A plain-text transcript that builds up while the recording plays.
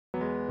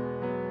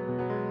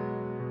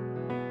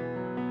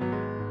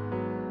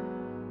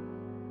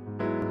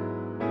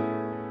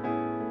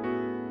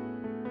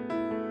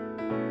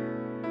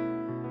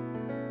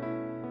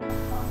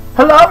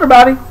Hello,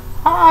 everybody.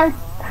 Hi.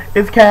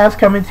 It's Cass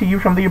coming to you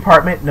from the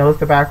apartment. Notice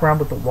the background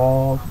with the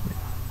walls,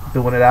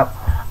 doing it up.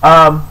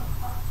 I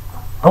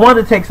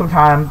wanted to take some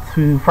time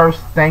to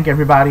first thank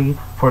everybody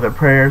for their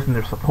prayers and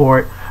their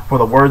support, for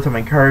the words of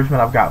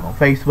encouragement I've gotten on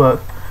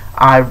Facebook.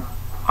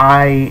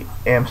 I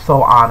am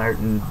so honored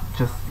and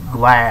just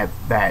glad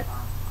that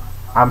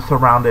I'm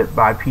surrounded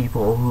by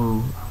people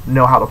who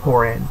know how to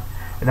pour in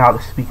and how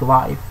to speak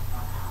life.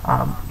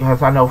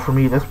 Because I know for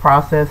me, this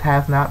process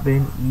has not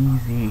been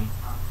easy.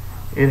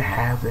 It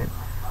hasn't.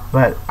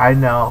 But I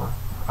know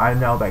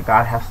that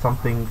God has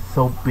something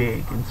so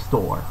big in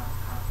store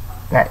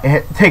that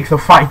it takes a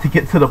fight to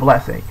get to the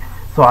blessing.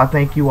 So I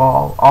thank you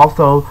all.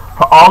 Also,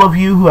 for all of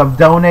you who have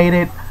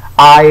donated,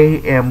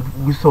 I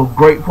am so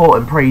grateful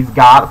and praise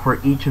God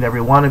for each and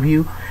every one of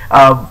you.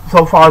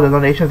 So far, the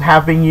donations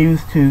have been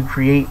used to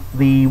create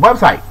the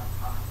website.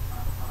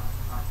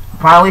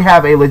 Finally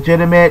have a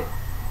legitimate,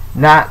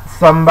 not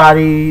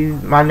somebody,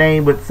 my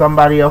name with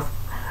somebody else,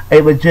 a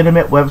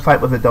legitimate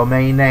website with a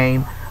domain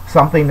name,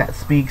 something that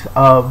speaks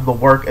of the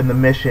work and the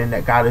mission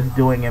that God is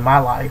doing in my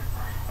life.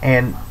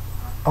 And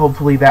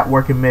hopefully that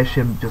work and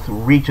mission just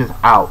reaches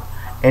out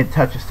and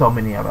touches so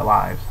many other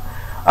lives.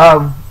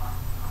 I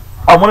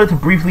wanted to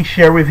briefly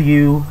share with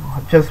you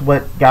just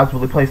what God's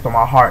really placed on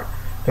my heart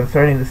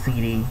concerning the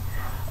CD,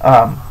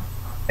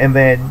 and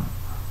then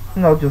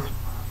just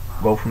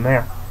go from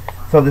there.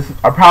 So this,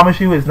 I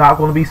promise you, is not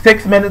going to be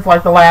 6 minutes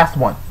like the last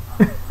one.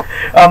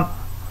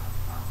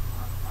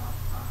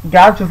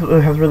 God just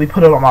has really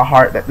put it on my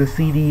heart that the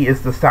CD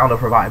is the sound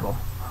of revival.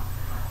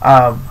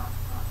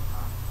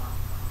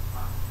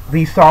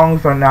 These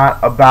songs are not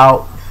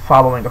about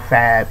following a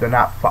fad. They're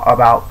not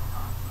about,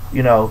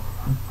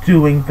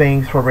 doing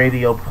things for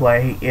radio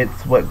play.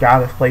 It's what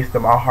God has placed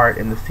in my heart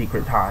in the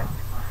secret times.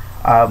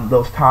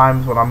 Those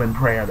times when I'm in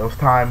prayer. Those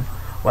times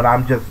when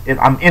I'm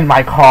in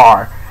my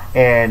car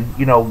and,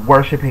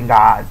 worshiping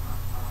God.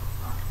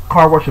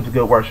 Car worship is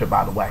good worship,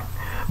 by the way.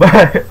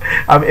 But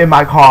I'm in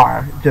my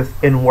car, just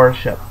in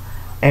worship,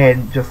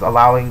 and just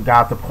allowing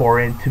God to pour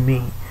into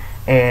me.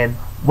 And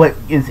what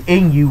is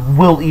in you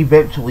will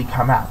eventually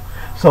come out.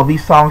 So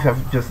these songs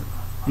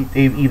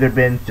they've either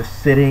been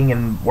just sitting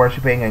and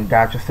worshiping, and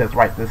God just says,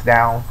 write this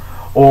down.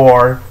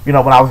 Or, when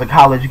I was in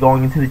college,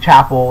 going into the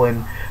chapel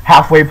and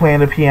halfway playing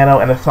the piano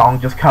and a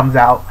song just comes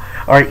out.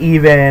 Or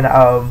even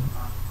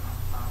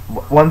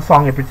one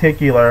song in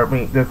particular,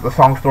 there's the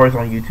song stories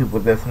on YouTube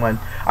with this one.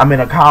 I'm in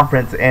a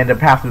conference and the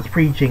pastor's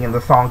preaching and the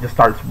song just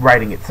starts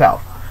writing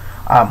itself.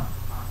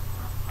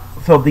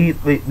 So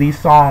these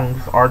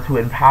songs are to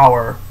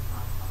empower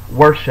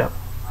worship,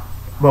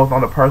 both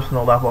on a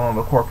personal level and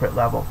on a corporate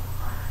level.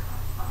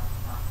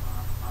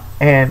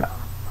 And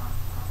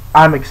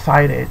I'm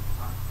excited.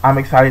 I'm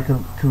excited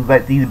to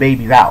let these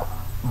babies out,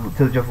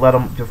 to just let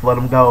them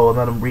go and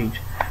let them reach.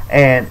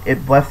 And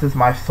it blesses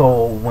my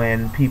soul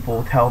when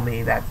people tell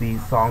me that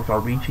these songs are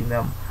reaching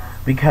them,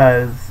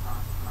 because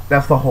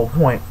that's the whole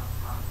point.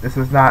 This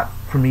is not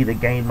for me to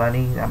gain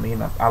money. I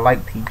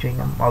like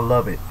teaching. I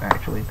love it,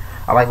 actually.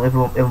 I like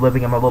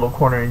living in my little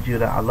corner in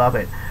Judah. I love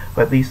it.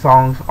 But these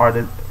songs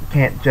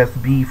can't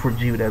just be for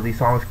Judah. These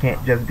songs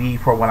can't just be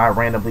for when I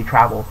randomly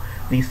travel.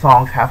 These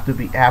songs have to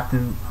be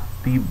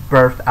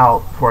birthed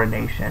out for a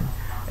nation,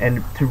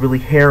 and to really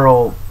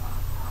herald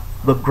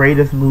the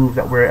greatest move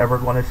that we're ever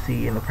going to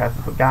see in the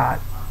presence of God.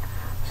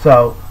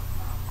 So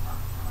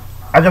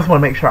I just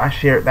want to make sure I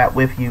shared that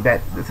with you,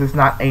 that this is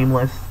not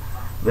aimless.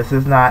 This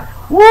is not,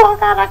 I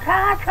got a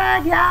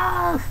contract,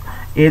 yes.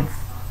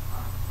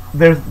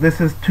 This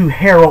is to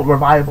herald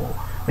revival.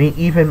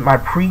 Even my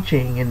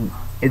preaching and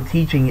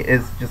teaching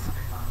is just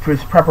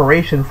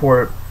preparation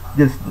for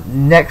this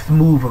next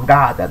move of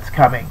God that's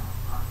coming.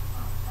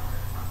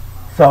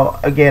 So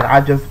again,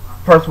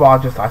 first of all,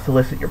 I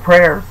solicit your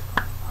prayers.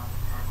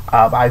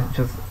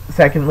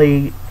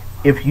 Secondly,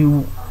 if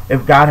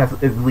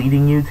God is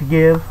leading you to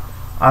give,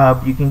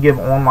 you can give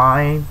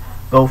online,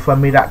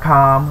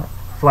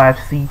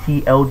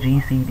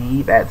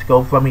 GoFundMe.com/CTLGCD. That's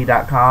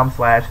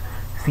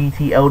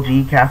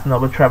GoFundMe.com/CTLG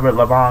Casanova Trevor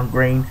Levon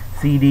Green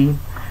CD,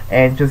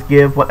 and just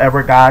give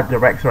whatever God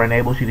directs or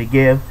enables you to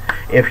give.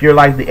 If you're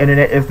like, the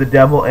internet is the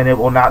devil and it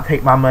will not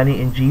take my money,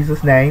 in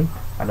Jesus' name,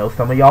 I know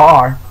some of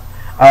y'all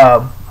are.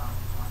 I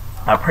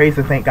praise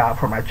and thank God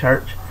for my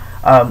church.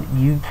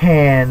 You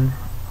can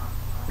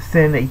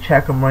send a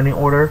check or money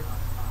order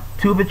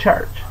to the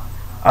church,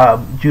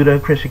 Judah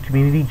Christian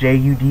Community,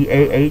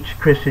 JUDAH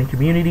Christian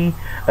Community,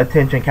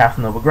 attention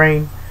Casanova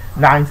Green,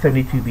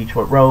 972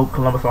 Beechwood Road,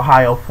 Columbus,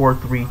 Ohio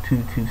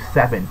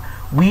 43227.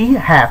 We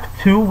have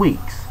 2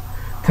 weeks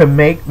to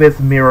make this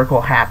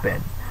miracle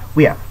happen.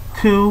 We have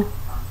 2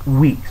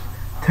 weeks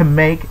to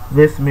make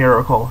this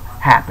miracle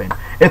happen.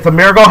 It's a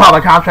miracle how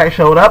the contract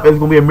showed up. It's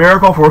going to be a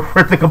miracle for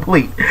it to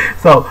complete.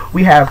 So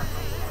we have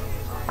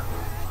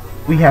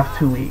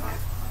 2 weeks,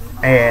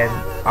 and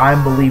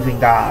I'm believing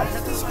God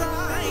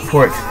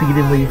for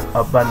exceedingly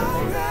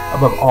abundantly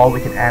above all we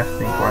can ask,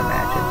 think, or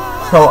imagine.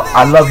 So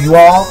I love you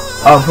all.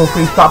 Feel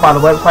free to stop by the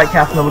website,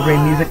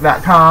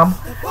 CasanovaGreenMusic.com,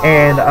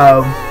 and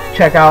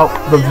check out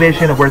the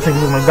vision of where things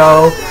are going to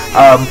go.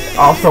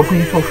 Also,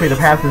 please feel free to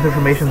pass this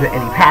information to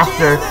any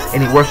pastor,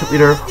 any worship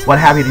leader, what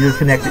have you that you're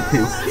connected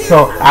to.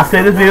 So I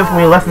say this video is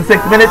going to be less than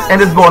 6 minutes,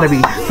 and it's going to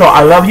be. So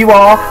I love you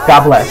all.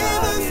 God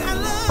bless.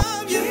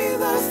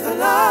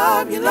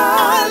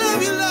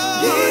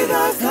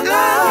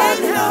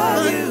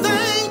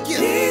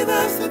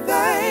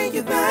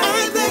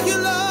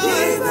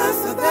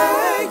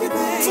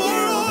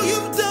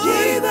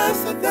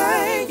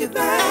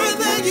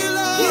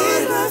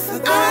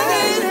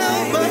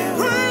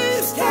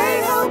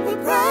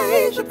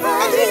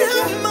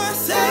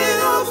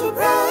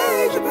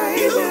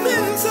 You've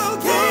been so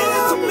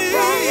good to me. I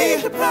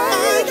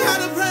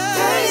gotta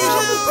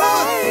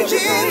praise you.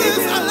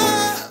 Jesus, I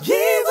love.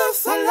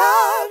 Jesus, I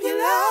love.